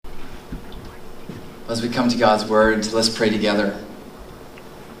As we come to God's Word, let's pray together.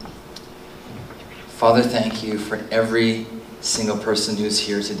 Father, thank you for every single person who's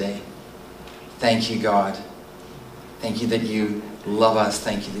here today. Thank you, God. Thank you that you love us.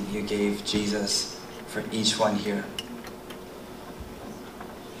 Thank you that you gave Jesus for each one here.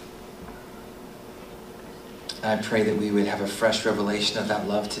 And I pray that we would have a fresh revelation of that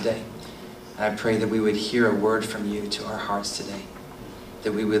love today. And I pray that we would hear a word from you to our hearts today.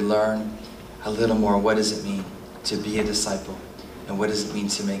 That we would learn a little more, what does it mean to be a disciple? And what does it mean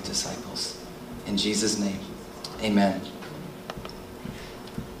to make disciples? In Jesus' name, amen.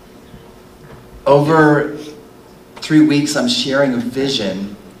 Over 3 weeks, I'm sharing a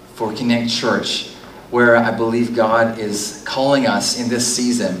vision for Connect Church, where I believe God is calling us in this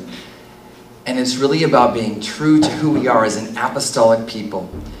season. And it's really about being true to who we are as an apostolic people.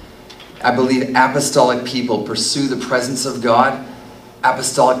 I believe apostolic people pursue the presence of God.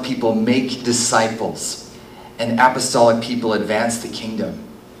 Apostolic people make disciples, and apostolic people advance the kingdom.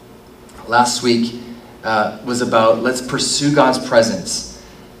 Last week was about let's pursue God's presence,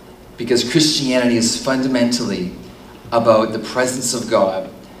 because Christianity is fundamentally about the presence of God.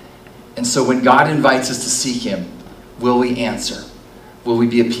 And so when God invites us to seek Him, will we answer? Will we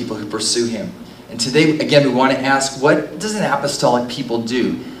be a people who pursue Him? And today, again, we want to ask, what does an apostolic people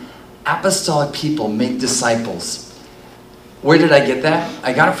do? Apostolic people make disciples. Where did I get that?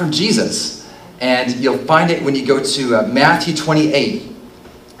 I got it from Jesus. And you'll find it when you go to Matthew 28.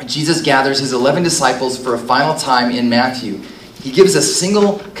 Jesus gathers his 11 disciples for a final time in Matthew. He gives a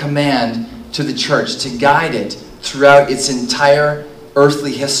single command to the church to guide it throughout its entire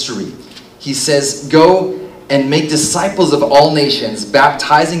earthly history. He says, go and make disciples of all nations,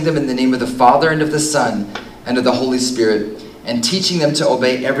 baptizing them in the name of the Father and of the Son and of the Holy Spirit, and teaching them to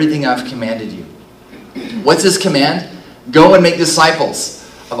obey everything I've commanded you. What's his command? Go and make disciples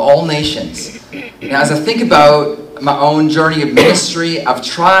of all nations. Now, as I think about my own journey of ministry, I've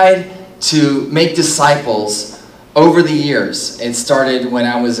tried to make disciples over the years. It started when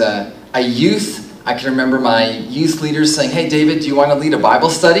I was a youth. I can remember my youth leaders saying, hey, David, do you want to lead a Bible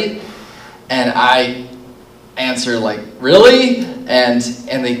study? And I answered like, really? And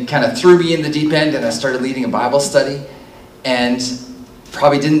they kind of threw me in the deep end, and I started leading a Bible study. And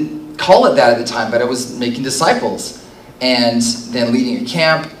probably didn't call it that at the time, but I was making disciples. And then leading a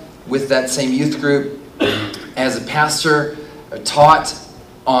camp with that same youth group. As a pastor, I taught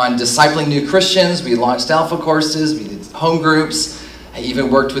on discipling new Christians. We launched alpha courses. We did home groups. I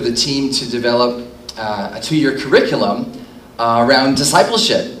even worked with a team to develop a 2-year curriculum around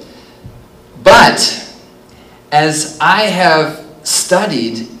discipleship. But as I have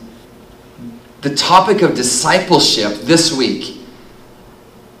studied the topic of discipleship this week,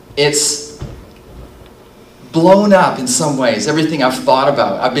 it's blown up in some ways, everything I've thought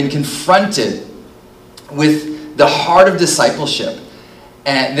about. I've been confronted with the heart of discipleship,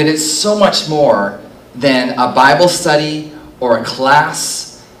 and that it's so much more than a Bible study or a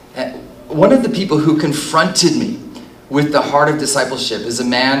class. One of the people who confronted me with the heart of discipleship is a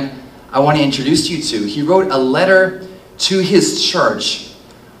man I want to introduce you to. He wrote a letter to his church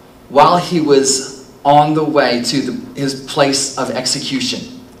while he was on the way to his place of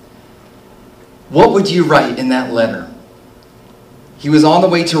execution. What would you write in that letter? He was on the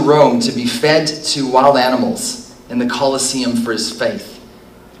way to Rome to be fed to wild animals in the Colosseum for his faith.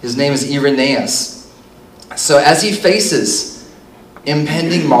 His name is Irenaeus. So as he faces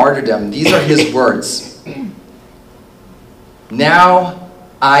impending martyrdom, these are his words. Now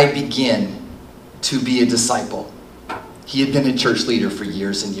I begin to be a disciple. He had been a church leader for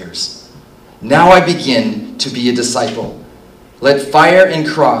years and years. Now I begin to be a disciple. Let fire and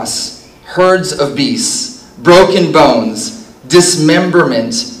cross, herds of beasts, broken bones,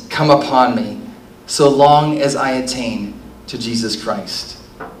 dismemberment come upon me, so long as I attain to Jesus Christ.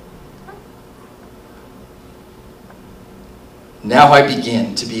 Now I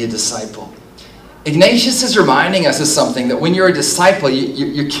begin to be a disciple. Ignatius is reminding us of something, that when you're a disciple,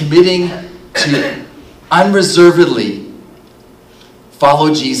 you're committing to unreservedly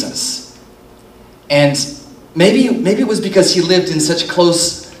follow Jesus. And maybe it was because he lived in such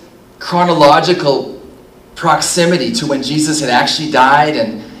close chronological proximity to when Jesus had actually died,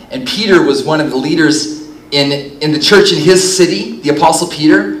 and Peter was one of the leaders in the church in his city, the Apostle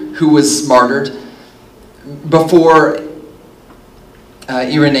Peter, who was martyred before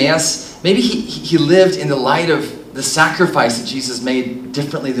Irenaeus. Maybe he lived in the light of the sacrifice that Jesus made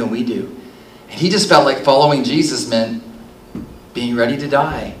differently than we do. And he just felt like following Jesus meant being ready to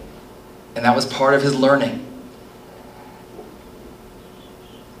die. And that was part of his learning.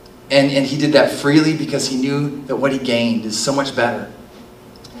 And he did that freely because he knew that what he gained is so much better.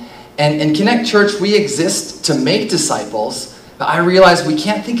 And in Connect Church, we exist to make disciples, but I realize we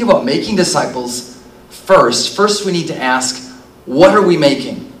can't think about making disciples first. First, we need to ask, what are we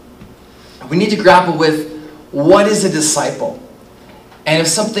making? We need to grapple with, what is a disciple? And if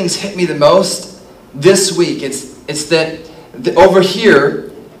something's hit me the most this week, it's that over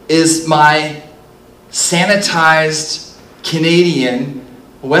here is my sanitized Canadian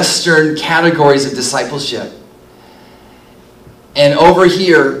Western categories of discipleship. And over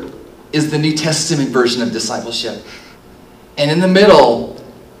here is the New Testament version of discipleship. And in the middle,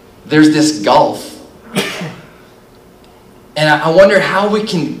 there's this gulf. And I wonder how we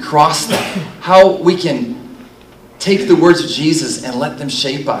can cross that, how we can take the words of Jesus and let them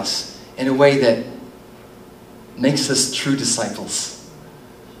shape us in a way that makes us true disciples.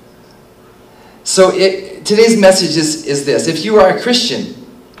 So today's message is this. If you are a Christian,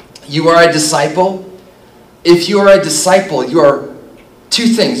 you are a disciple. If you are a disciple, you are two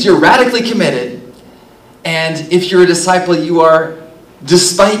things. You're radically committed. And if you're a disciple, you are,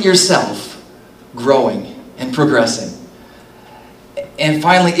 despite yourself, growing and progressing. And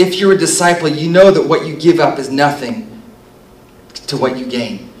finally, if you're a disciple, you know that what you give up is nothing to what you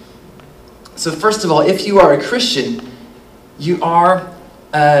gain. So first of all, if you are a Christian, you are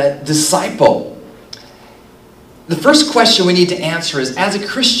a disciple. The first question we need to answer is, as a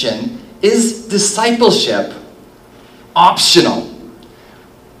Christian, is discipleship optional?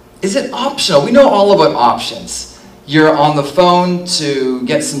 Is it optional? We know all about options. You're on the phone to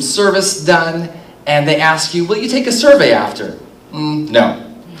get some service done, and they ask you, will you take a survey after?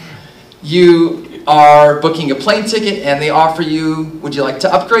 No. You are booking a plane ticket, and they offer you, would you like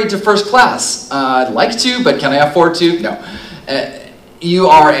to upgrade to first class? I'd like to, but can I afford to? No. You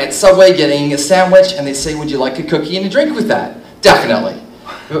are at Subway getting a sandwich, and they say, would you like a cookie and a drink with that? Definitely.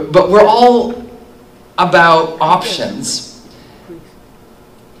 But we're all about options.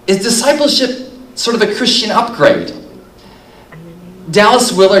 Is discipleship sort of a Christian upgrade?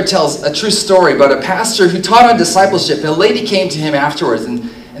 Dallas Willard tells a true story about a pastor who taught on discipleship, and a lady came to him afterwards, and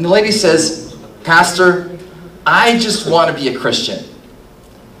the lady says, Pastor, I just want to be a Christian.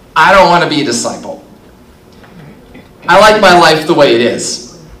 I don't want to be a disciple. I like my life the way it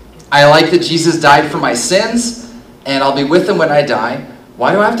is. I like that Jesus died for my sins, and I'll be with him when I die.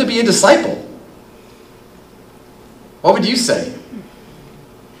 Why do I have to be a disciple? What would you say?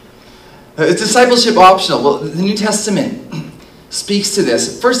 Is discipleship optional? Well, the New Testament speaks to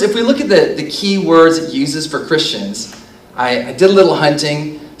this. First, if we look at the key words it uses for Christians, I did a little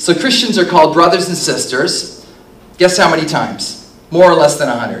hunting. So Christians are called brothers and sisters. Guess how many times? More or less than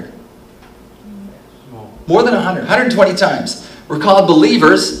 100? More than 100. 120 times. We're called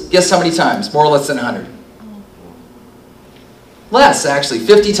believers. Guess how many times? More or less than 100? Less, actually.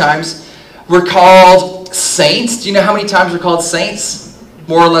 50 times. We're called saints. Do you know how many times we're called saints?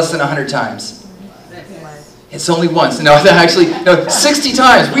 More or less than 100 times. It's only once. No, actually, no, 60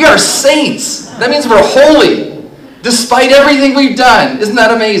 times. We are saints. That means we're holy, despite everything we've done. Isn't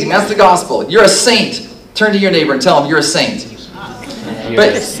that amazing? That's the gospel. You're a saint. Turn to your neighbor and tell him you're a saint.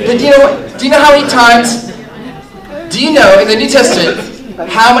 But do you know what? Do you know how many times? Do you know in the New Testament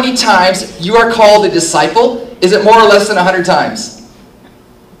how many times you are called a disciple? Is it more or less than 100 times?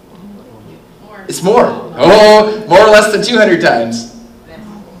 It's more. Oh, more or less than 200 times.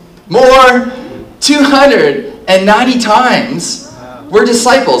 More. 290 times we're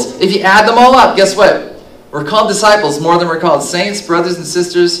disciples. If you add them all up, guess what? We're called disciples more than we're called saints, brothers and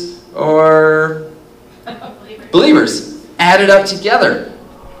sisters, or believers. Added up together.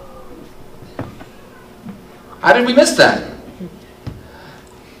 How did we miss that?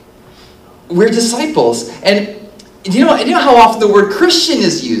 We're disciples. And do you know how often the word Christian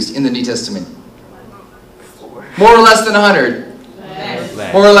is used in the New Testament? More or less than 100?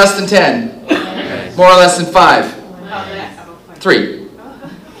 Less. More or less than 10? More or less than 5? 3.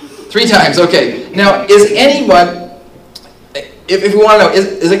 3 times, okay. Now, is anyone, if we want to know,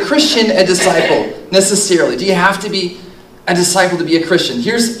 is a Christian a disciple necessarily? Do you have to be a disciple to be a Christian?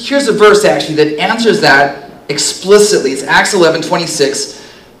 Here's a verse, actually, that answers that explicitly. It's Acts 11:26.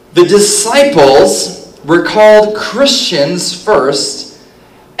 The disciples were called Christians first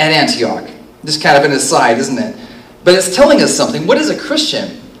at Antioch. Just kind of an aside, isn't it? But it's telling us something. What is a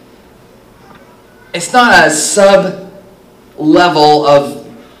Christian? It's not a sub-level of,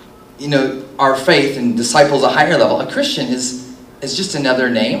 our faith, and disciples a higher level. A Christian is just another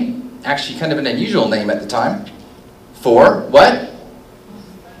name, actually kind of an unusual name at the time, for what?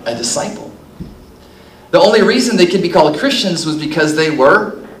 A disciple. The only reason they could be called Christians was because they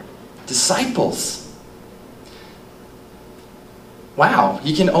were disciples. Wow,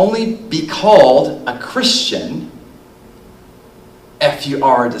 you can only be called a Christian if you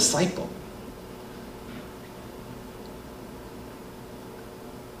are a disciple.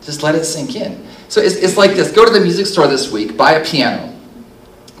 Just let it sink in. So it's like this. Go to the music store this week, buy a piano,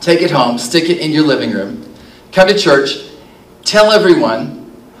 take it home, stick it in your living room, come to church, tell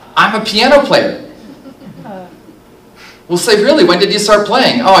everyone, I'm a piano player. We'll say, really, when did you start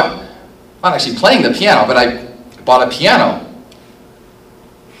playing? Oh, I'm not actually playing the piano, but I bought a piano.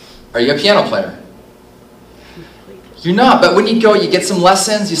 Are you a piano player? You're not, but when you go, you get some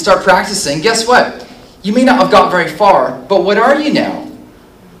lessons, you start practicing, guess what? You may not have got very far, but what are you now?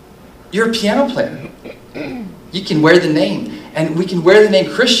 You're a piano player. You can wear the name. And we can wear the name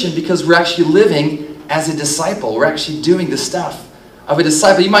Christian because we're actually living as a disciple. We're actually doing the stuff of a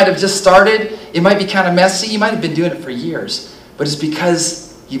disciple. You might have just started. It might be kind of messy. You might have been doing it for years. But it's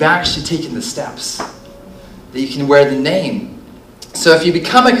because you've actually taken the steps that you can wear the name. So if you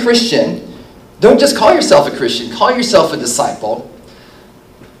become a Christian, don't just call yourself a Christian. Call yourself a disciple.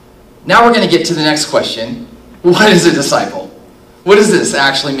 Now we're going to get to the next question. What is a disciple? What does this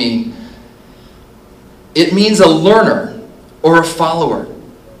actually mean? It means a learner or a follower.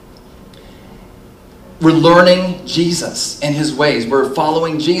 We're learning Jesus and his ways. We're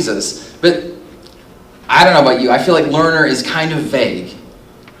following Jesus. But I don't know about you. I feel like learner is kind of vague.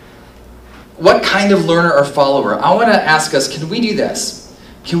 What kind of learner or follower? I want to ask us, can we do this?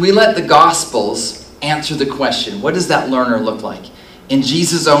 Can we let the Gospels answer the question? What does that learner look like? In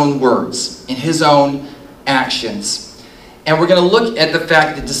Jesus' own words, in his own actions. And we're going to look at the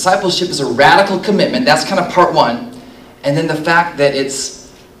fact that discipleship is a radical commitment. That's kind of part one. And then the fact that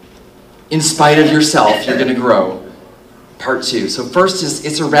it's in spite of yourself, you're going to grow. Part two. So first is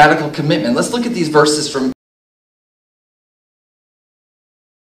it's a radical commitment. Let's look at these verses from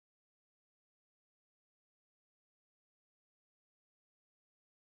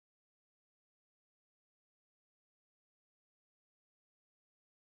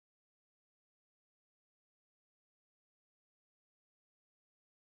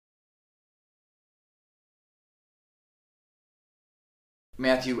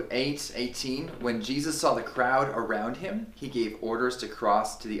Matthew 8:18, when Jesus saw the crowd around him, he gave orders to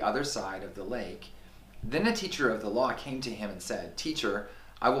cross to the other side of the lake. Then a teacher of the law came to him and said, "Teacher,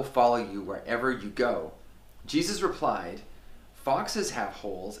 I will follow you wherever you go." Jesus replied, "Foxes have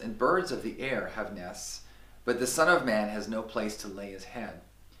holes and birds of the air have nests, but the Son of Man has no place to lay his head."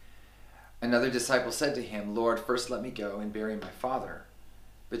 Another disciple said to him, "Lord, first let me go and bury my father."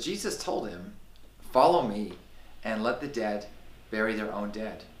 But Jesus told him, "Follow me and let the dead bury their own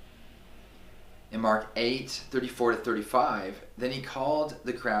dead." In Mark 8:34-35, then he called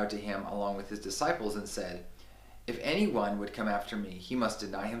the crowd to him along with his disciples and said, "If anyone would come after me, he must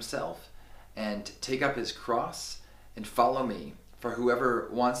deny himself and take up his cross and follow me. For whoever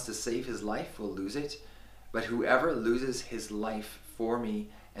wants to save his life will lose it, but whoever loses his life for me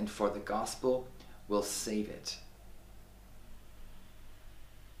and for the gospel will save it."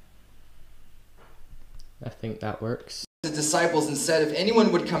 I think that works. The disciples and said, "If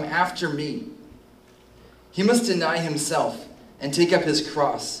anyone would come after me, he must deny himself and take up his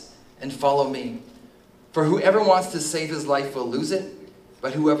cross and follow me. For whoever wants to save his life will lose it,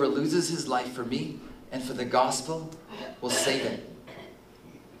 but whoever loses his life for me and for the gospel will save it."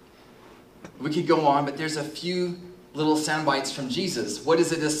 We could go on, but there's a few little sound bites from Jesus. What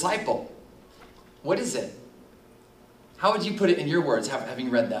is a disciple? What is it? How would you put it in your words, having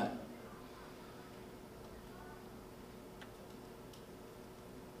read that?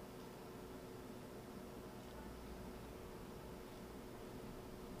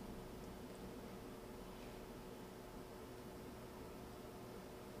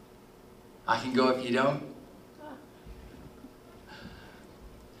 I can go if you don't.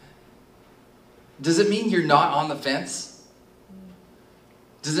 Does it mean you're not on the fence?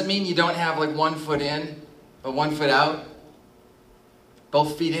 Does it mean you don't have like 1 foot in, but 1 foot out?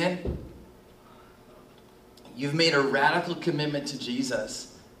 Both feet in? You've made a radical commitment to Jesus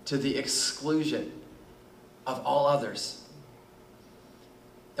to the exclusion of all others.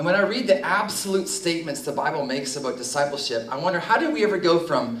 And when I read the absolute statements the Bible makes about discipleship, I wonder, how did we ever go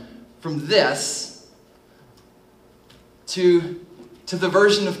from this to the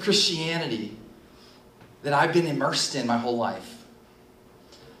version of Christianity that I've been immersed in my whole life?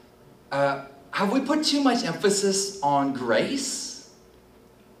 Have we put too much emphasis on grace?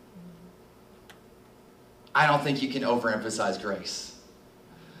 I don't think you can overemphasize grace.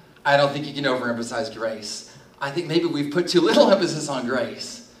 I don't think you can overemphasize grace. I think maybe we've put too little emphasis on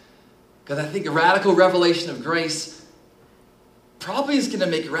grace. Because I think a radical revelation of grace probably is going to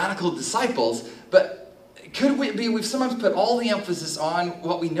make radical disciples, but could we be, we've sometimes put all the emphasis on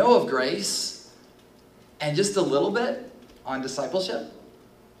what we know of grace and just a little bit on discipleship?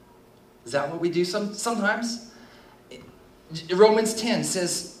 Is that what we do sometimes? Romans 10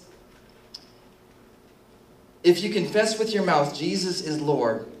 says, if you confess with your mouth Jesus is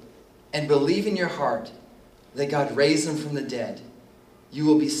Lord and believe in your heart that God raised him from the dead, you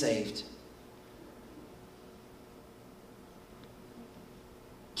will be saved.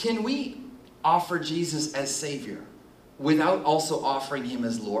 Can we offer Jesus as Savior without also offering him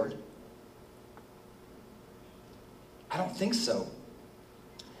as Lord? I don't think so.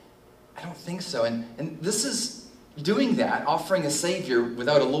 I don't think so. And this is doing that, offering a Savior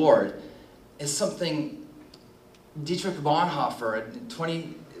without a Lord, is something Dietrich Bonhoeffer, a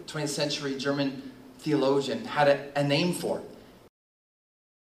 20th century German theologian, had a name for.